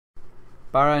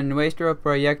Para nuestro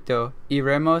proyecto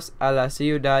iremos a la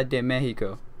Ciudad de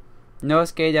México.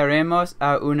 Nos quedaremos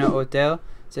a un hotel,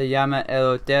 se llama el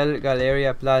Hotel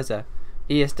Galleria Plaza,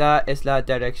 y esta es la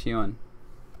dirección.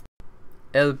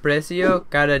 El precio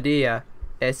cada día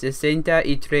es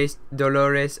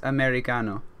 $63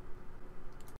 americano.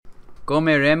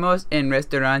 Comeremos en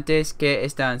restaurantes que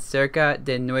están cerca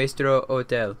de nuestro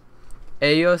hotel.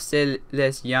 Ellos se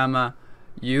les llama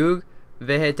Yug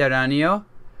Vegetariano,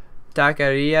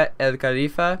 Taquería El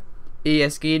Califa y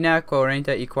Esquina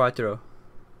 44.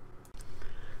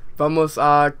 Vamos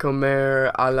a comer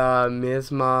a la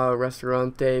misma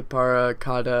restaurante para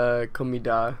cada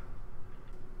comida.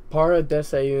 Para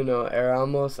desayuno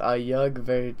éramos a Yug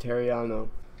Vegetariano.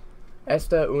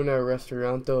 Este es un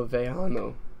restaurante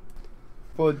vegano.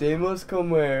 Podemos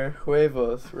comer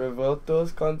huevos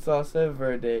revueltos con salsa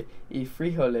verde y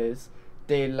frijoles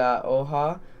de la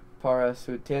hoja para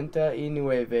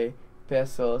 $79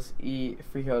 y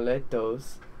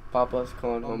frijolitos, papas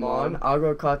con jamón,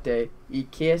 aguacate y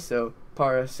queso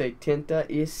para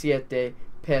 $77.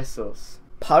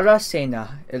 Para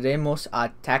cena iremos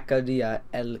a Taquería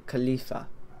El Califa.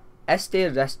 Este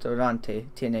restaurante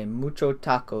tiene muchos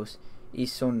tacos y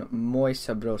son muy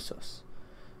sabrosos.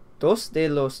 Dos de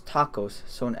los tacos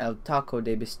son el taco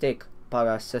de bistec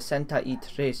para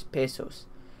 $63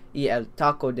 y el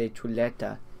taco de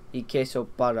chuleta y queso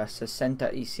para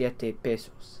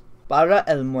 $67. Para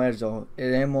el almuerzo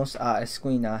iremos a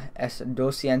Esquina, es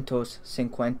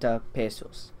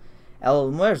 $250. El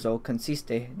almuerzo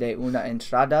consiste de una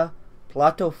entrada,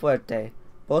 plato fuerte,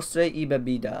 postre y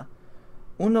bebida.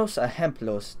 Unos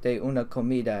ejemplos de una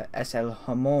comida es el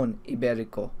jamón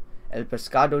ibérico, el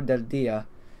pescado del día,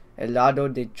 helado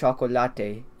de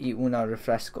chocolate y un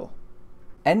refresco.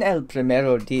 En el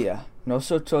primer día,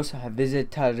 nosotros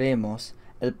visitaremos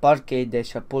el Parque de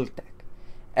Chapultepec.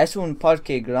 Es un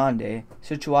parque grande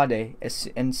situado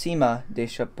encima de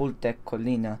Chapultepec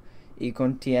Colina y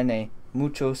contiene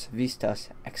muchas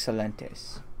vistas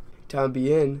excelentes.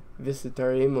 También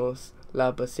visitaremos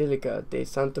la Basílica de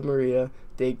Santa María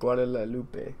de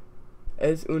Guadalupe.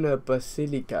 Es una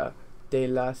basílica de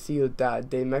la Ciudad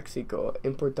de México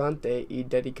importante y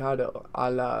dedicado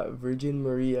a la Virgen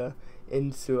María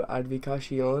en su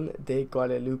advocación de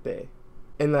Guadalupe.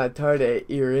 En la tarde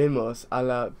iremos a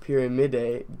la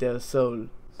Pirámide del Sol.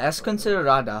 Es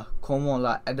considerada como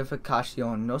la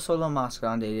edificación no solo más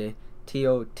grande de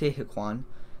Teotihuacán,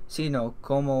 sino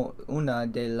como una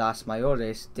de las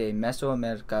mayores de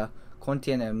Mesoamérica.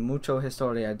 Contiene mucha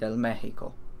historia del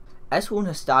México. Es un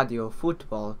estadio de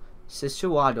fútbol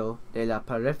situado en la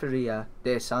periferia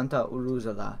de Santa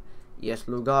Úrsula y es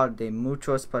lugar de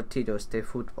muchos partidos de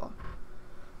fútbol.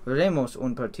 Veremos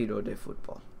un partido de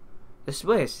fútbol.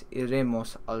 Después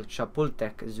iremos al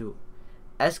Chapultepec Zoo.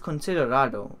 Es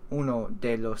considerado uno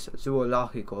de los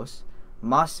zoológicos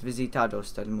más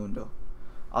visitados del mundo.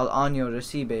 Al año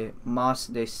recibe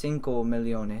más de 5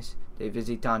 millones de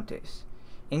visitantes,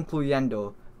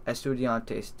 incluyendo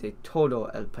estudiantes de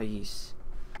todo el país.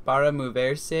 Para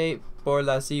moverse por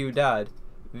la ciudad,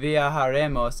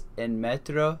 viajaremos en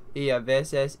metro y a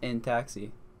veces en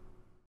taxi.